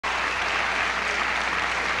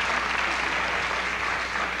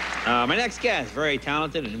My next guest, very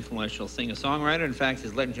talented and influential singer-songwriter. In fact,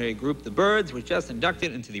 his legendary group, The Byrds, was just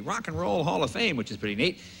inducted into the Rock and Roll Hall of Fame, which is pretty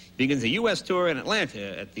neat. He begins a U.S. tour in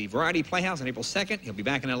Atlanta at the Variety Playhouse on April 2nd. He'll be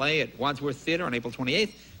back in L.A. at Wadsworth Theater on April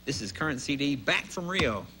 28th. This is current CD, Back from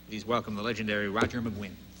Rio. Please welcome the legendary Roger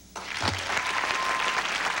McGuinn.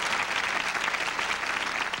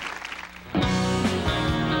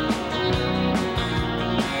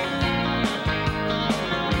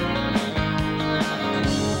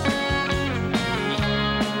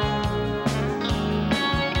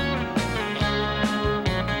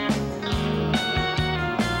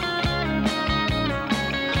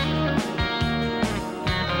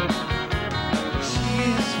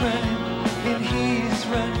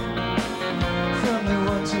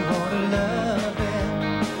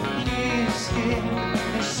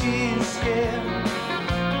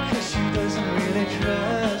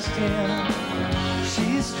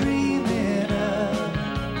 She's dreaming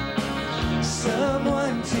of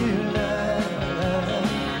someone to love.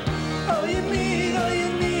 All you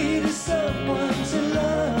need is someone to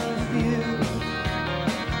love you.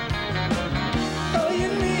 All you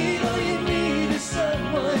need is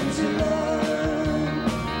someone to love.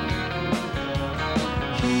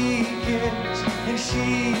 He cares and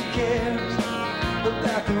she cares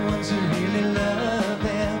about the ones who really love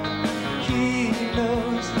him. He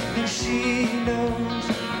knows and she knows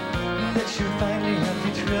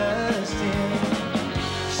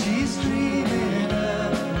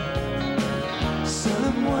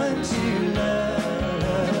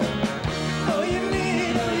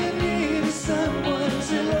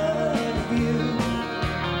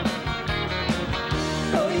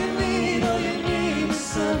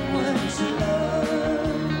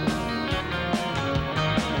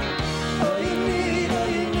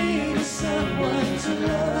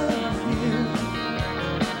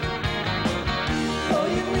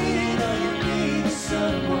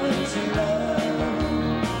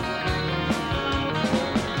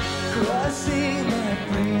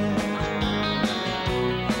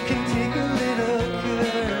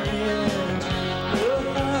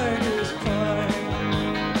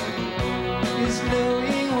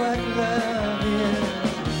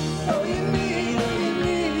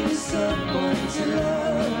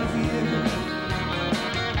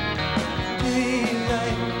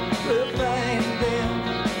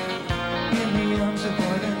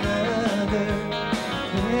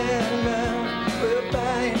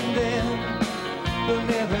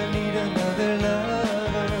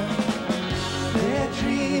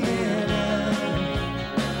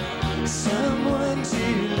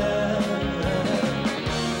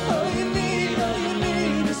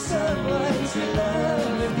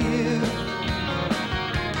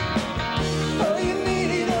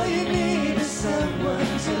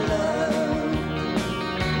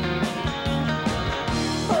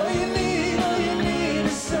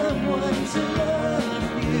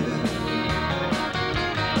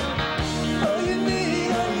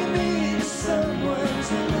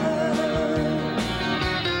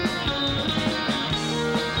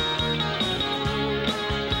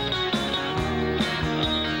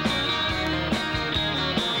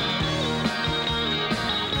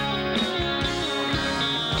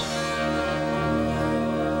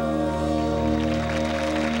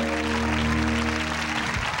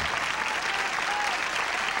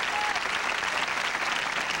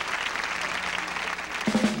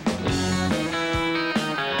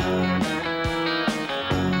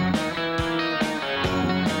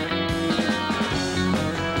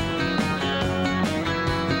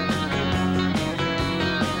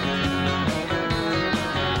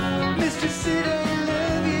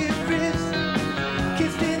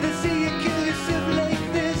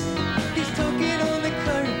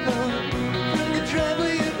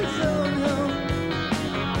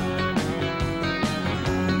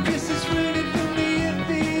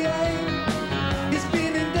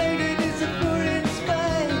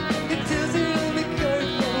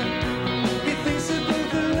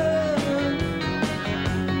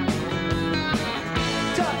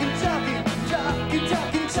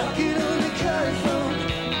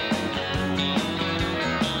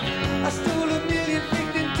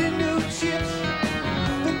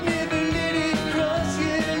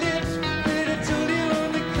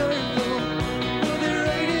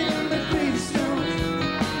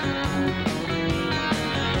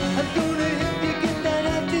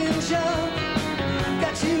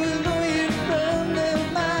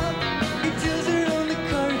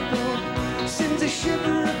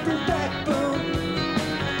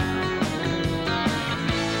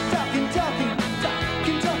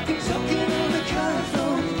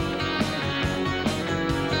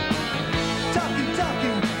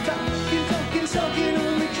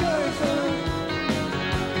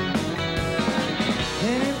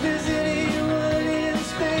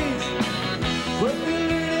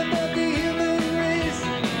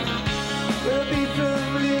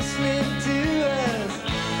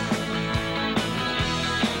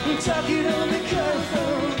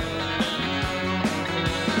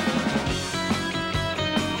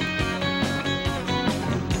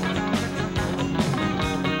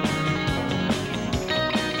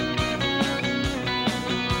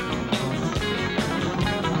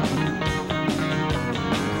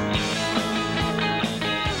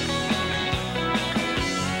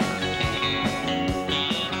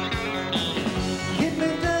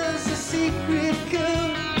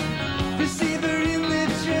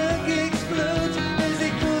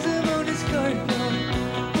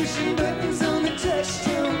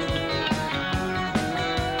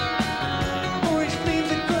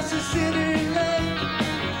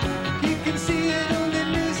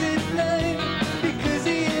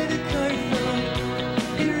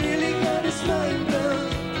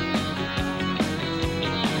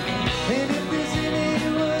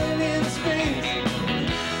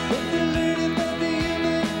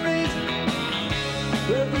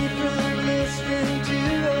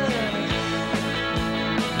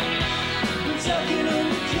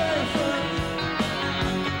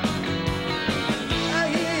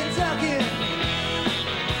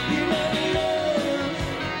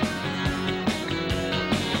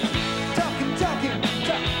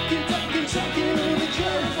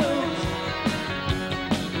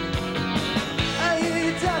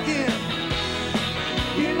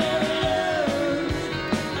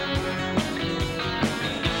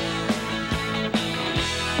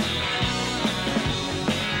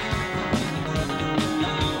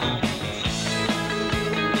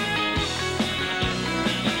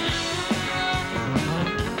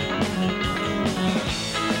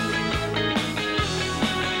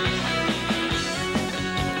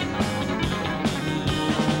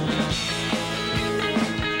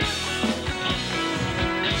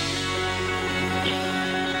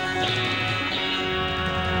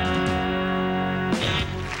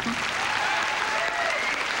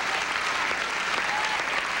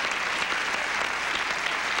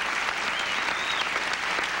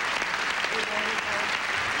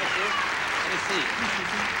seat.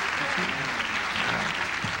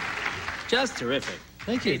 Just terrific.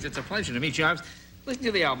 Thank you. It's a pleasure to meet you. I was listening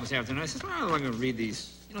to the album this afternoon. I said, well, I'm going to read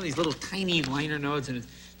these, you know, these little tiny liner notes. And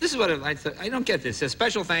this is what I don't get this. It says,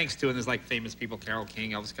 special thanks to, and there's like famous people, Carole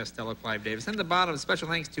King, Elvis Costello, Clive Davis. And at the bottom, special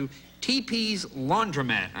thanks to TP's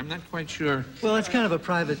Laundromat. I'm not quite sure. Well, it's kind of a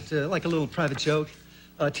private, like a little private joke.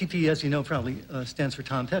 TP, as you know, probably stands for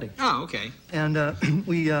Tom Petty. Oh, okay. And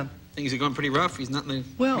we... Things are going pretty rough. He's not in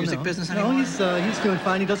the music business anymore? No, he's doing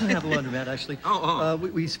fine. He doesn't have a laundromat, actually.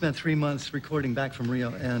 We spent 3 months recording back from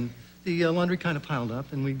Rio, and the laundry kind of piled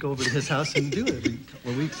up, and we'd go over to his house and do it every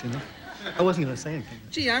couple of weeks, you know. I wasn't going to say anything.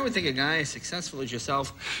 Gee, I would think a guy as successful as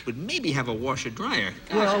yourself would maybe have a washer-dryer.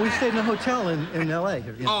 Well, we stayed in a hotel in L.A.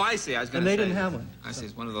 here. You know. Oh, I see. I was going to say. And they didn't have one. I see.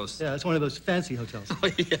 It's one of those... Yeah, it's one of those fancy hotels. Oh,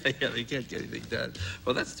 yeah, they can't get anything done.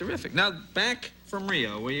 Well, that's terrific. Now, back from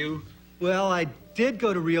Rio, were you... Well, I did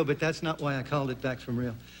go to Rio, but that's not why I called it Back from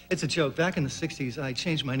Rio. It's a joke. Back in the 60s, I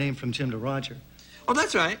changed my name from Jim to Roger. Oh,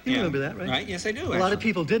 that's right. You remember that, right? Right, yes, I do, A lot of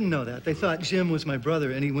people didn't know that. They thought Jim was my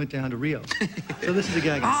brother, and he went down to Rio. So this is the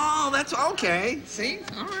guy. Oh, that's okay. See?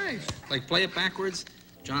 All right. Like play it backwards,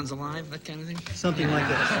 John's alive, that kind of thing? Something like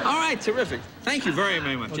that. All right, terrific. Thank you very,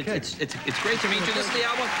 very much. Okay. It's great to meet you. This is the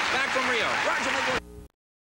album, Back from Rio. Roger McGuinn.